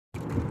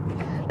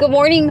Good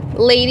morning,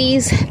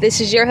 ladies. This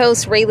is your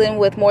host, Raylan,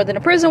 with More Than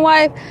a Prison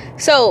Wife.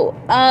 So,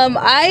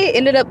 I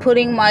ended up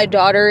putting my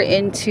daughter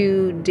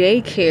into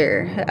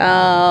daycare.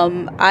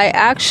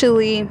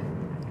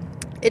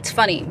 It's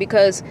funny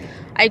because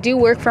I do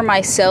work for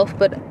myself,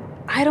 but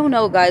I don't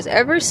know, guys.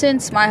 Ever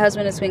since my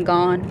husband has been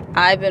gone,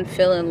 I've been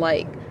feeling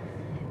like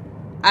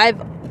I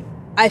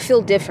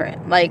feel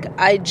different. Like,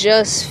 I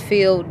just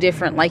feel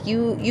different. Like,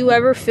 you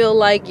ever feel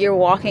like you're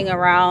walking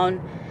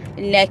around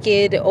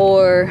naked,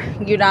 or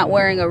you're not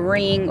wearing a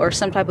ring or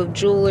some type of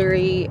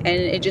jewelry and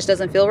it just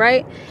doesn't feel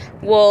right?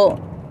 Well,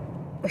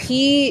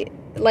 I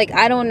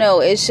don't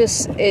know, it's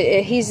just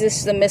he's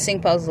just the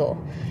missing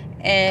puzzle,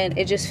 and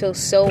it just feels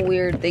so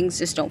weird. Things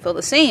just don't feel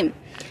the same.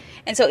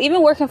 And so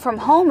even working from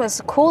home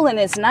is cool and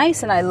it's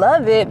nice and I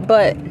love it,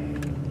 but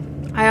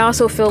I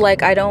also feel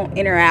like I don't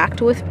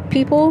interact with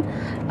people.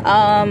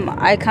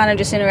 I kind of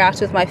just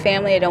interact with my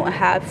family. I don't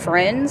have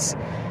friends.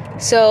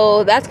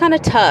 So that's kind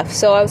of tough.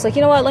 So I was like,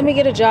 you know what, let me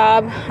get a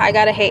job. I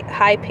got a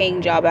high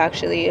paying job,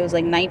 actually. It was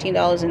like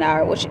 $19 an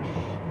hour, which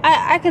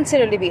I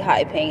consider to be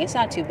high paying. It's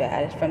not too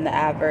bad from the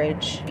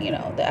average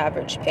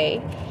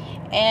pay.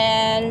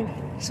 And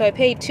so I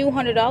paid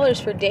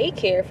 $200 for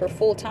daycare for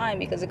full time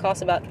because it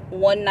costs about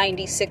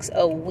 $196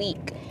 a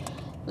week.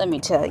 Let me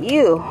tell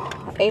you,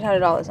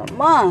 $800 a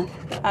month.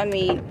 I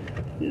mean,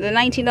 the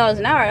 $19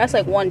 an hour, that's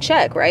like one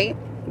check, right?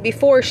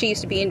 Before, she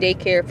used to be in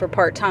daycare for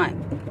part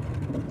time.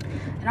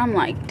 And I'm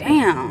like,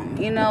 damn,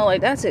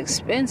 that's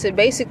expensive.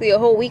 Basically, a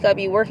whole week I'd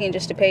be working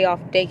just to pay off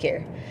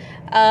daycare.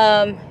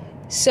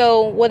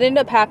 So what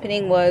ended up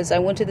happening was I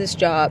went to this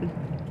job.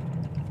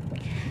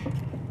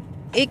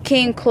 It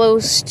came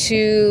close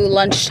to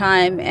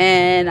lunchtime,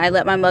 and I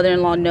let my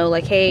mother-in-law know,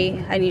 like,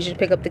 hey, I need you to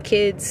pick up the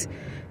kids.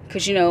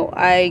 Because,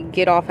 I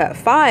get off at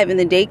 5, and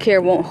the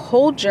daycare won't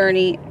hold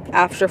Journey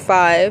after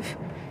 5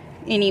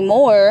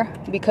 anymore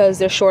because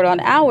they're short on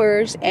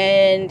hours,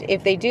 and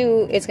if they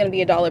do, it's going to be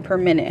 $1 per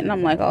minute. And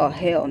I'm like, oh,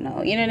 hell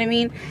no. You know what I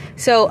mean?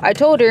 So I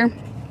told her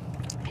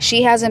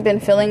she hasn't been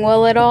feeling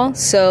well at all.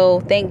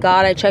 So thank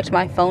God I checked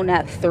my phone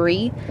at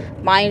 3.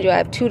 Mind you, I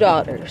have 2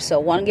 daughters.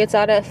 So one gets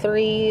out at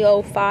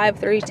 3:05,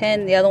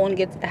 3:10. The other one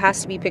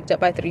has to be picked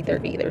up by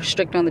 3:30. They're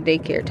strict on the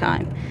daycare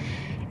time.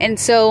 And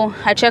so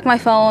I checked my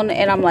phone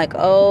and I'm like,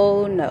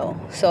 oh no.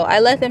 So I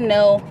let them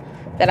know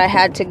that I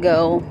had to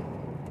go.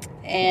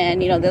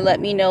 And, they let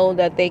me know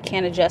that they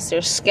can't adjust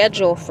their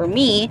schedule for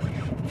me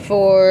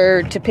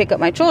to pick up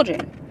my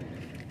children.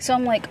 So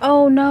I'm like,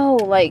 oh no,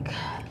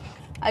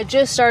 I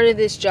just started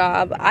this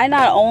job. I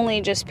not only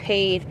just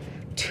paid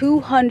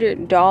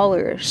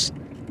 $200,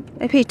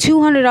 I paid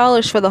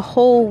 $200 for the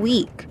whole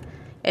week.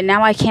 And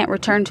now I can't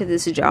return to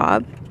this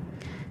job.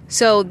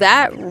 So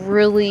that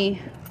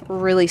really,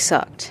 really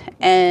sucked.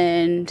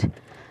 And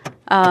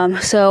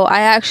so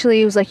I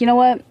actually was like, you know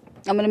what?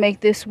 I'm going to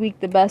make this week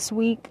the best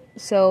week.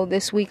 So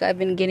this week I've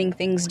been getting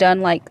things done,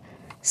 like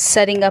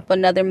setting up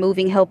another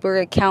moving helper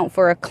account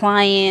for a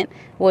client,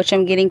 which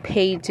I'm getting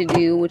paid to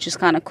do, which is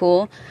kind of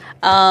cool.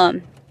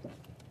 And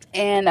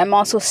I'm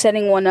also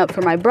setting one up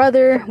for my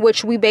brother,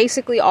 which we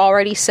basically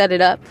already set it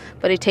up,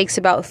 but it takes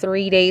about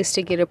 3 days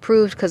to get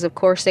approved because, of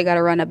course, they got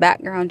to run a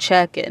background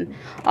check and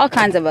all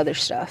kinds of other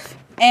stuff.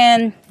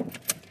 And,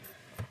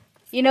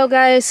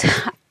 guys,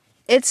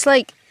 it's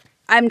like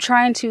I'm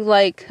trying to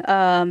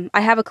I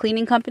have a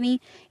cleaning company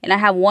and I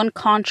have one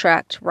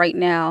contract right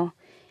now,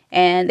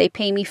 and they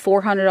pay me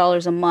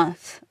 $400 a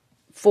month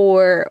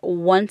for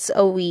once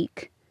a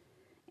week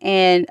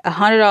and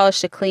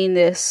 $100 to clean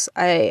this.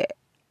 I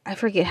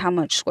forget how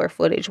much square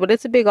footage, but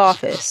it's a big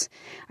office.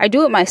 I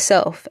do it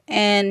myself,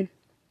 and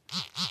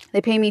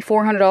they pay me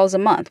 $400 a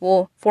month.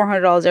 Well,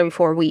 $400 every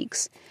 4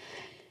 weeks.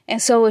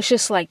 And so it's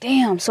just like,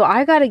 damn, so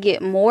I got to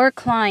get more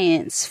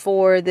clients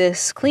for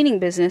this cleaning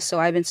business. So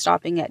I've been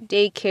stopping at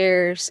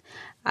daycares.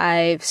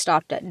 I've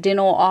stopped at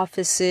dental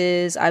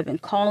offices. I've been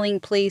calling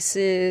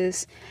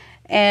places.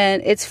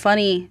 And it's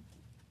funny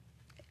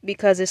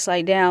because it's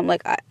like, damn,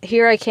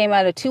 here I came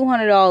out of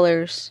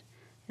 $200,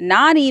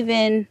 not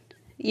even,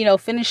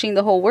 finishing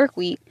the whole work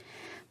week.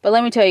 But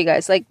let me tell you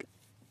guys,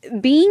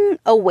 being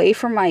away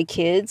from my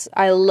kids,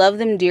 I love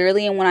them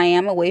dearly, and when I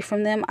am away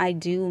from them, I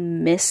do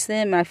miss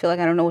them, and I feel like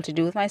I don't know what to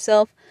do with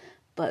myself.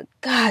 But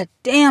god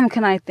damn,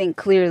 can I think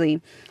clearly.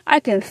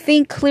 I can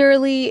think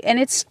clearly, and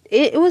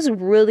it was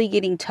really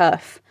getting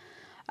tough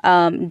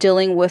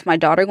dealing with my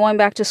daughter going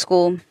back to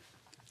school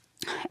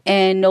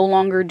and no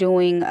longer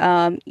doing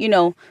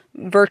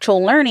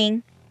virtual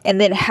learning,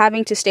 and then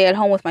having to stay at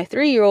home with my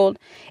 3-year-old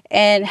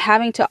and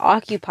having to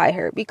occupy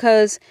her,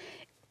 because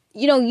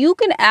you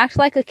can act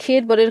like a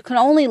kid, but it can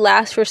only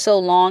last for so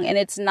long, and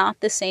it's not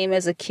the same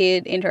as a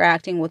kid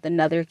interacting with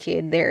another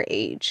kid their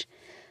age.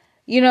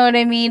 You know what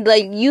I mean?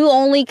 You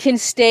only can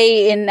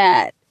stay in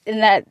that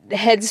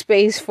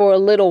headspace for a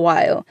little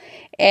while,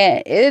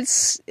 and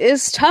it's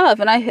tough.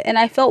 And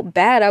I felt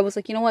bad. I was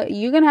like, you know what?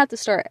 You're gonna have to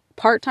start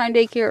part-time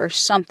daycare or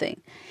something.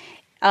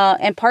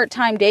 And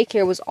part-time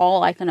daycare was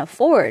all I can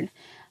afford,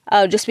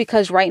 just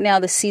because right now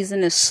the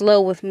season is slow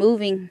with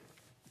moving.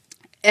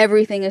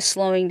 everything is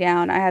slowing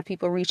down. I have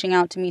people reaching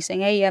out to me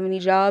saying, hey, you have any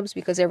jobs?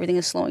 Because everything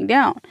is slowing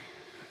down.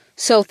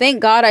 So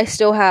thank God I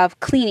still have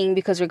cleaning,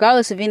 because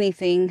regardless of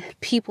anything,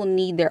 people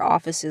need their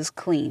offices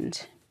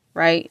cleaned,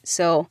 right?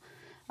 So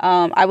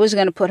I was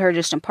going to put her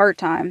just in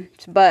part-time,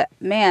 but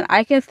man,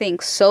 I can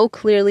think so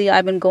clearly.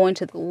 I've been going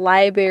to the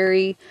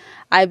library.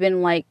 I've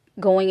been like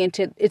going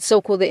into, it's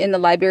so cool that in the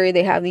library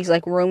they have these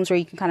like rooms where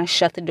you can kind of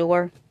shut the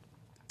door.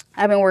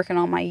 I've been working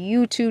on my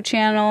YouTube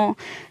channel.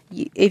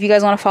 If you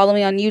guys want to follow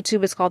me on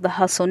YouTube, it's called The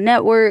Hustle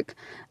Network.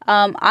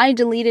 I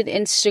deleted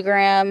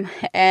Instagram,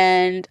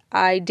 and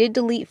I did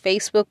delete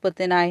Facebook, but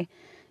then I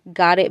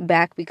got it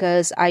back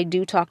because I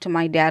do talk to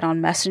my dad on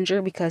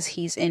Messenger, because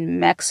he's in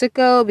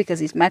Mexico, because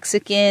he's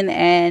Mexican,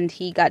 and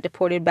he got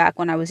deported back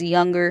when I was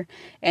younger,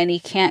 and he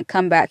can't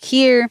come back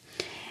here.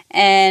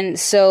 And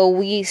so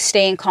we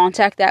stay in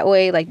contact that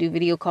way, like do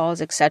video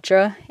calls,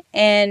 etc.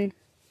 And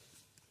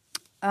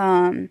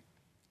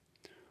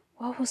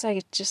what was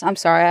I'm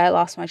sorry, I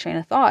lost my train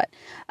of thought.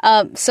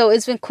 So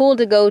it's been cool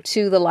to go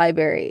to the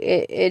library.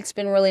 It's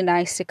been really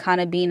nice to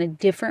kind of be in a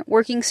different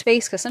working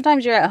space, because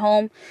sometimes you're at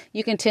home,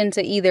 you can tend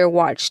to either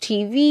watch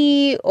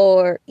TV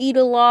or eat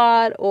a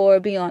lot or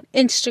be on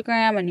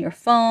Instagram and your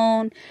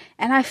phone.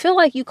 And I feel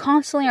like you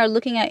constantly are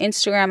looking at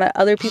Instagram at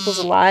other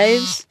people's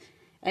lives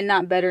and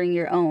not bettering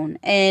your own.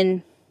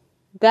 And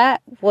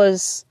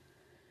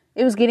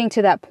it was getting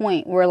to that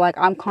point where like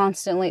I'm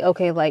constantly,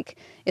 okay, like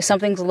if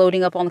something's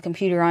loading up on the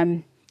computer,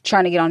 I'm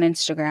trying to get on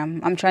Instagram.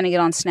 I'm trying to get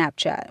on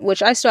Snapchat,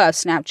 which I still have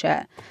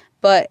Snapchat.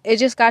 But it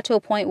just got to a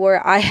point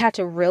where I had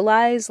to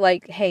realize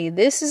like, hey,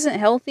 this isn't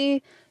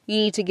healthy. You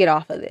need to get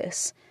off of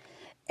this.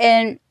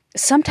 And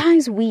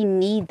sometimes we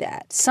need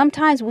that.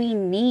 Sometimes we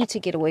need to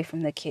get away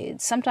from the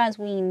kids. Sometimes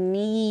we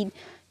need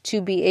to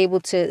be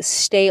able to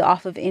stay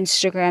off of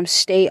Instagram,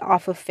 stay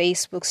off of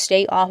Facebook,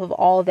 stay off of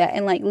all of that,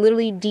 and like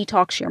literally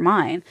detox your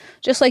mind.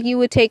 Just like you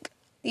would take,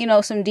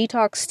 some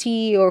detox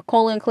tea or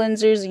colon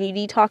cleansers and you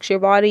detox your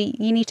body,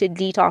 you need to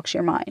detox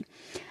your mind.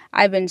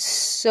 I've been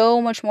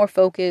so much more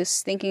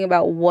focused, thinking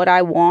about what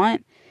I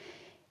want,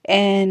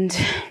 and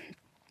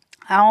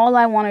all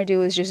I want to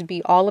do is just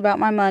be all about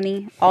my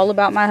money, all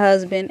about my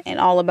husband, and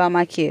all about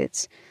my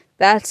kids.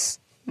 That's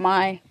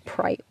my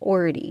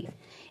priority.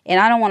 And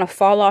I don't want to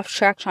fall off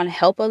track trying to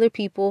help other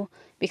people,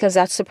 because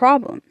that's the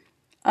problem.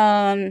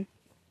 I've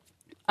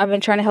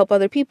been trying to help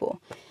other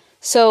people.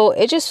 So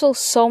it just feels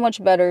so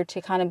much better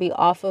to kind of be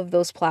off of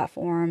those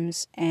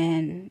platforms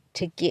and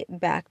to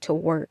get back to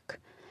work.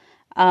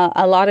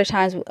 A lot of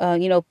times,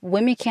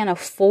 women can't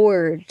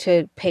afford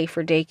to pay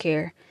for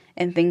daycare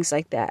and things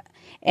like that.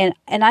 And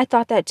I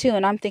thought that too.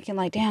 And I'm thinking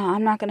like, damn,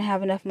 I'm not going to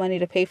have enough money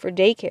to pay for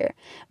daycare.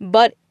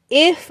 But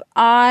if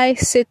I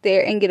sit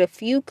there and get a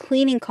few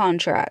cleaning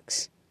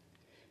contracts,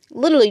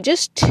 literally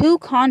just 2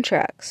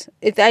 contracts,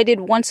 if I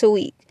did once a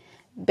week,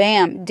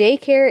 bam,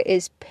 daycare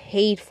is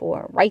paid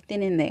for right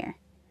then and there.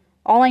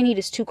 All I need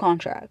is 2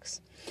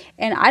 contracts.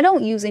 And I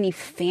don't use any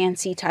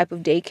fancy type of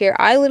daycare.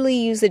 I literally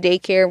use the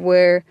daycare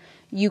where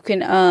you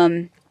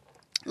can,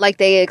 like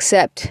they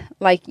accept,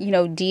 like,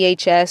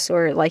 DHS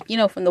or like,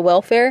 from the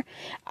welfare.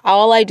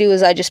 All I do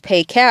is I just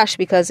pay cash,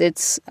 because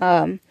it's,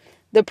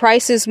 the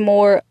price is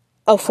more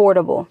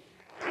affordable.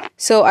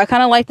 So I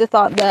kind of like the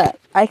thought that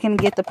I can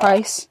get the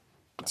price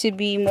to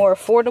be more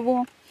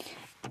affordable,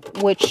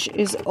 which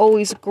is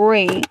always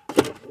great,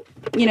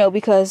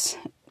 because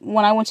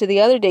when I went to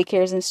the other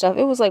daycares and stuff,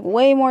 it was like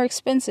way more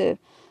expensive.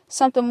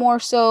 Something more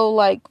so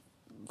like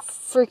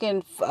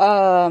freaking,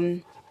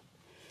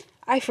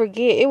 I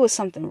forget, it was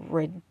something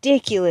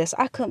ridiculous.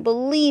 I couldn't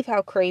believe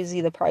how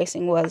crazy the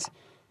pricing was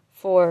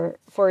for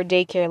a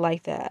daycare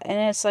like that.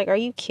 And it's like, are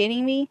you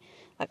kidding me?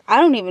 Like, I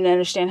don't even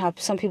understand how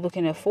some people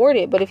can afford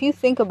it. But if you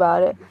think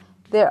about it,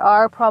 there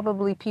are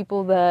probably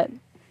people that,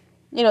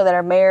 that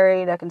are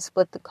married, that can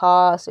split the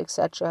cost,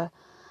 etc.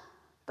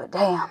 But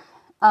damn,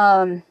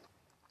 I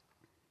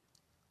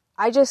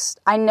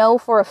know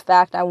for a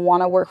fact I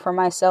want to work for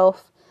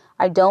myself.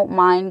 I don't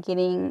mind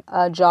getting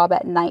a job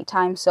at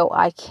nighttime so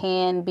I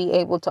can be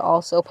able to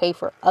also pay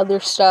for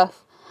other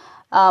stuff.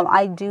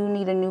 I do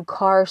need a new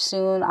car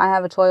soon. I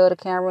have a Toyota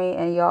Camry,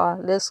 and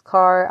y'all, this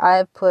car, I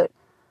have put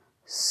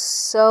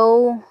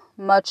so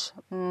much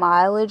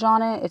mileage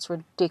on it. It's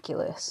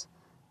ridiculous.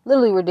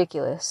 Literally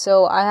ridiculous.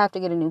 So I have to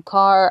get a new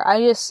car.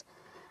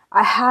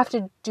 I have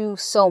to do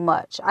so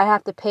much. I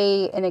have to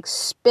pay an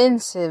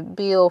expensive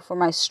bill for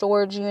my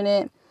storage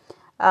unit,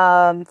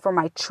 for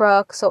my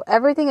truck. So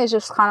everything is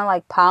just kind of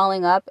like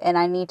piling up, and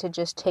I need to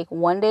just take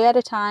one day at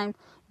a time,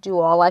 do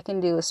all I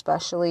can do,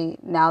 especially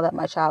now that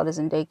my child is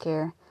in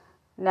daycare.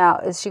 Now,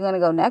 is she going to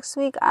go next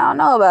week? I don't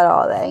know about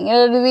all that.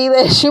 To be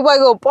that she might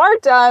go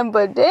part-time,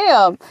 but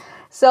damn.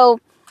 So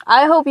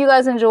I hope you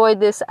guys enjoyed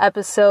this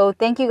episode.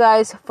 Thank you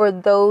guys for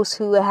those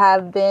who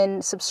have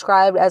been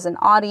subscribed as an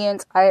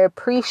audience. I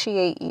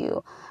appreciate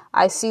you.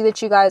 I see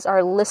that you guys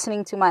are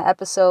listening to my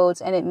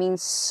episodes, and it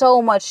means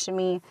so much to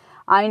me.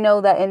 I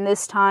know that in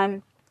this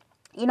time,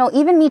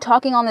 even me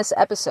talking on this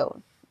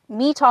episode,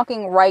 me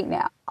talking right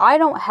now, I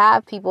don't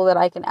have people that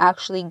I can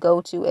actually go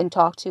to and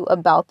talk to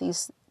about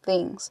these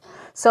things.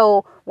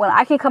 So when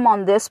I can come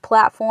on this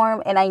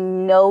platform and I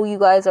know you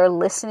guys are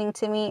listening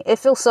to me, it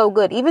feels so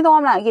good. Even though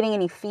I'm not getting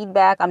any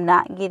feedback, I'm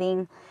not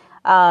getting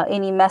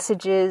any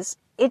messages,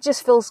 it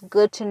just feels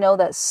good to know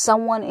that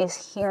someone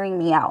is hearing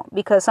me out,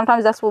 because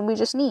sometimes that's what we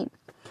just need.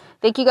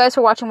 Thank you guys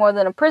for watching More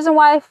Than a Prison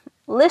Wife,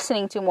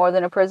 listening to More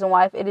Than a Prison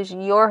Wife. It is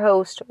your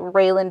host,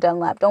 Raylan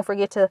Dunlap. Don't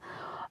forget to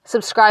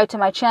subscribe to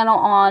my channel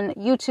on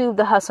YouTube,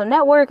 The Hustle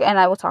Network, and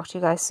I will talk to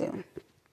you guys soon.